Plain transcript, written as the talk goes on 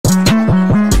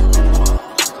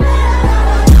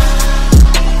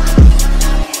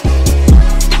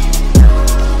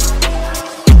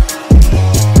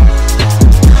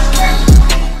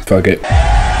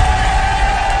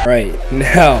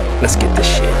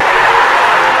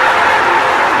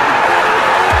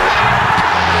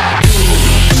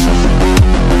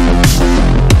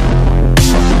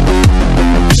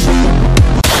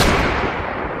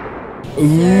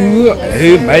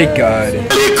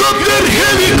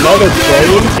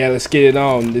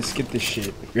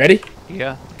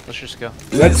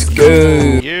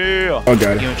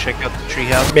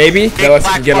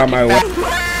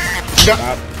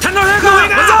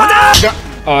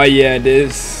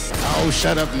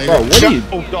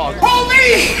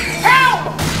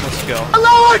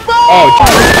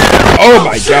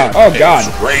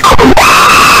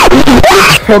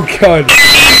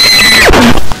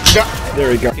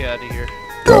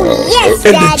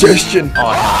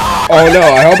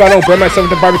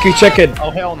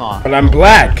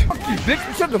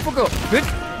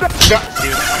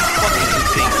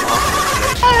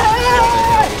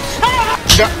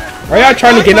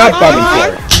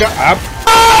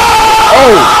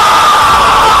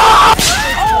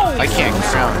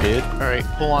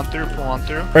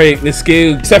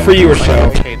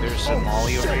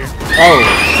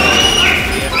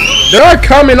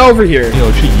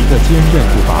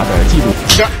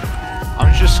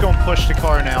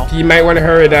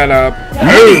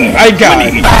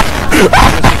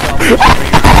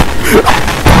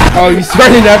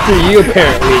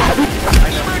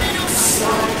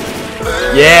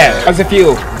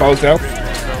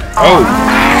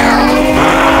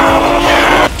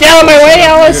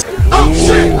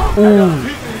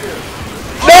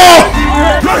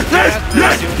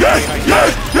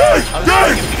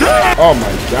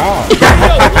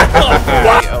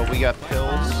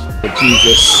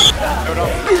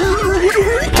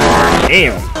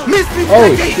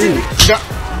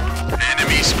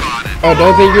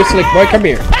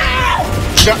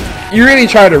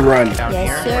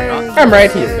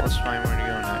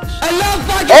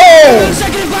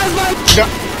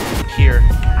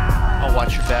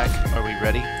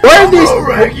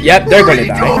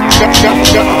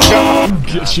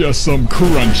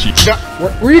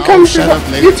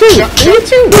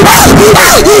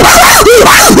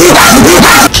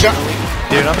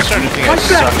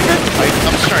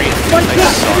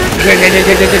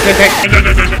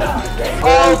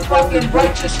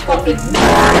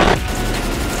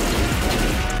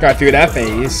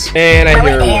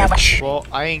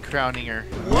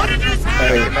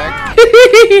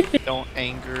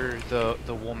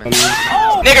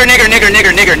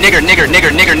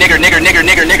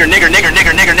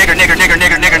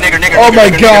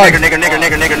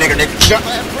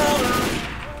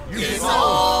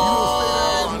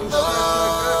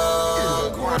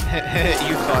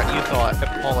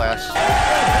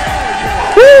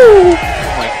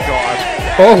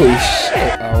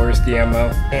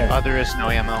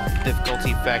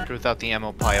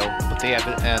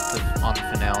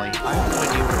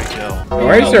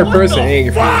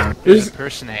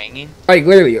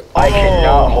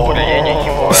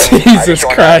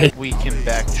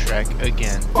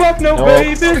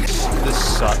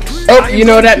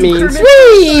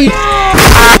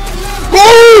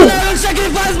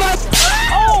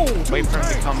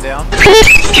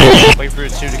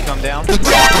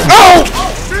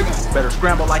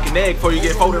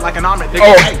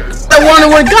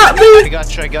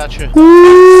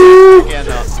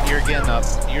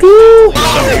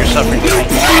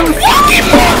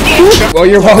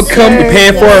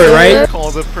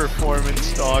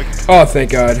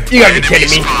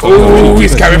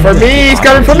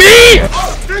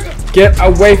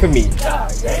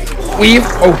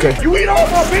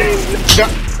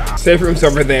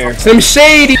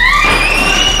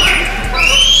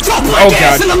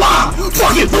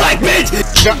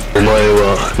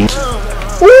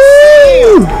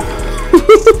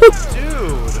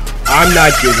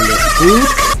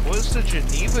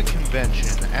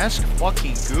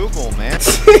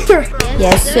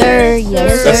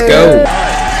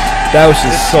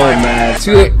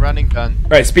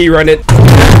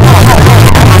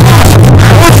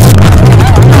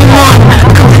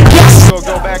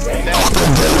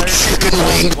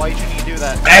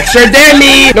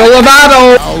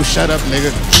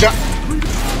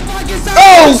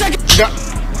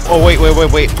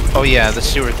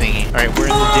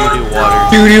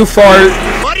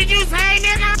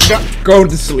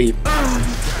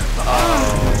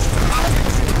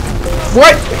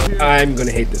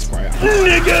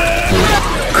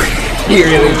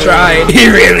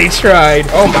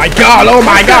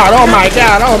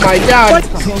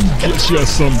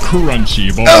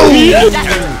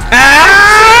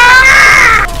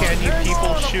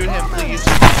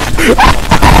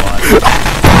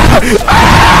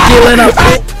Healing up.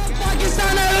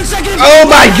 Oh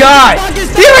my god!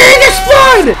 He ran the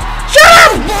spawn! Shut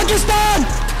up!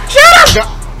 Shut up!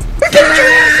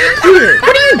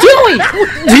 What are you doing?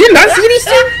 Do you not see these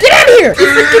things? Get in here! You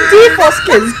freaking default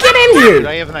skins! Get in here! I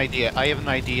have an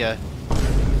idea.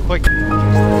 Quick.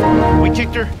 We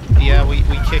kicked her. Yeah, we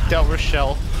kicked out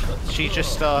Rochelle. She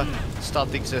just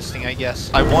stopped existing, I guess.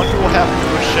 I wonder what happened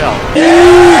to Rochelle.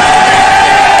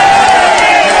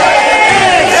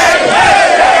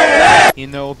 You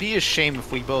know, it'd be a shame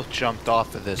if we both jumped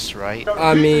off of this, right?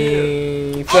 I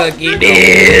mean, fuck you,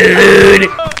 dude.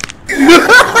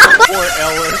 Poor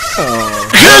Ellis. Oh.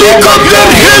 Helicopter!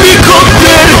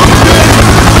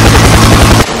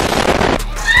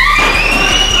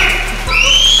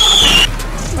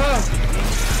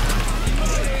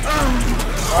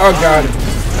 Oh god.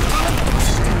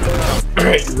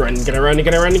 Run.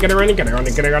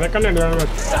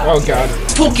 Oh god.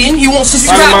 Talking, he wants to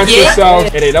Find stop, amongst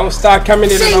yourselves, and they don't stop coming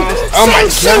in and all. Oh my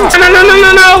god.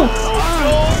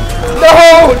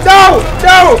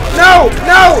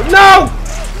 No!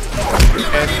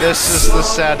 And this is the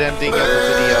sad ending of the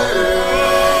video.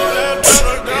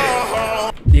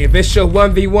 The official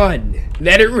 1v1.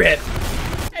 Let it rip.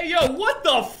 Hey yo, what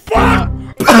the fuck?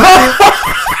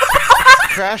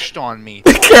 Crashed on me.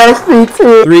 Crashed me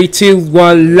too. 3, 2,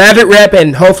 1, let it rip,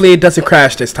 and hopefully it doesn't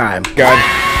crash this time. God.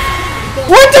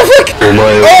 What the fuck?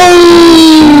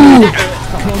 Oh!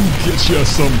 Come get you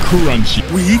some crunchy.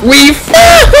 We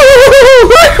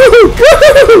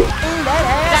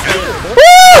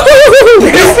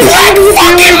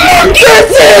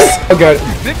Oh god.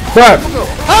 Crap.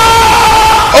 Oh!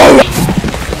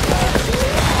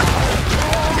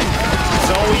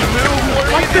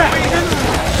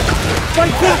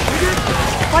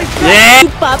 Yeah.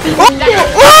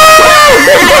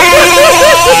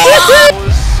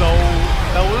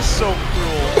 That was so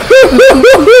cruel.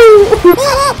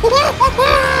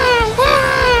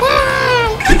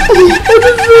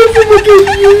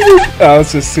 That was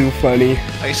just so funny.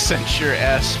 I sent your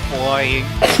ass flying.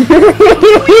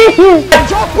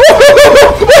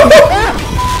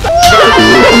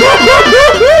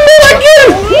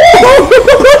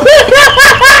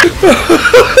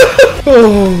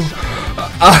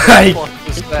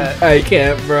 I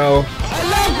can't, bro.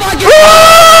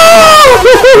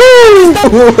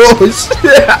 Oh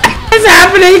shit! What's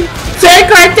happening? Take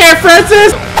right there,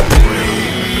 Francis.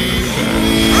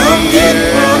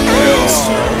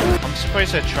 I'm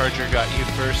surprised that charger got you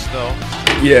first, though.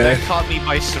 Yeah. That caught me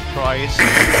by surprise.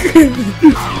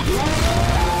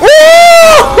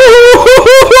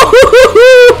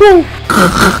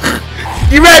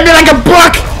 You ran me like a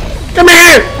buck. Come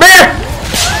here, man.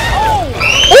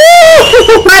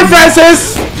 Hi,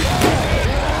 Francis.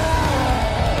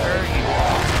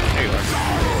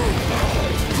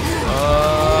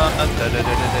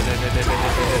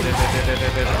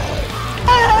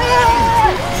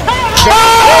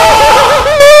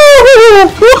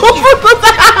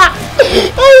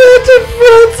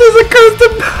 Francis a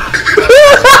custom.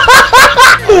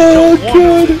 Oh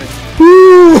god.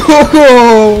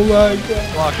 Oh my god.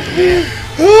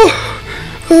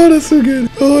 Oh, that's so good.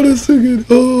 Oh, that's so good.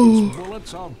 Oh.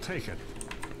 Bullets, I'll take it.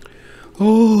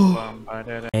 Oh.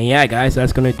 And yeah, guys,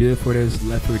 that's gonna do it for this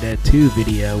Left 4 Dead 2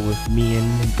 video with me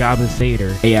and Goblin Satyr.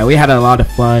 And yeah, we had a lot of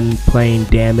fun playing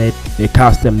Damn It, the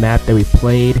custom map that we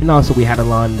played, and also we had a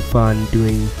lot of fun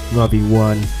doing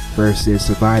 1v1 versus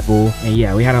survival. And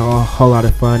yeah, we had a whole lot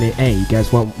of fun. And hey, you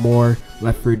guys want more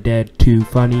Left 4 Dead 2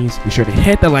 funnies? Be sure to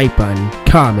hit the like button,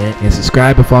 comment, and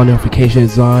subscribe if all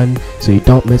notifications on so you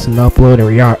don't miss an upload. And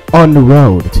we are on the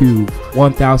road to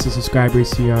 1,000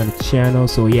 subscribers here on the channel.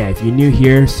 So yeah, if you're new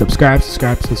here, subscribe.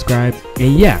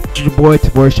 And yeah, it's your boy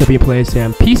Follow ChampionPlayz,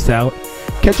 and peace out.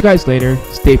 Catch you guys later.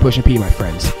 Stay pushing P, my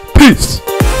friends. Peace.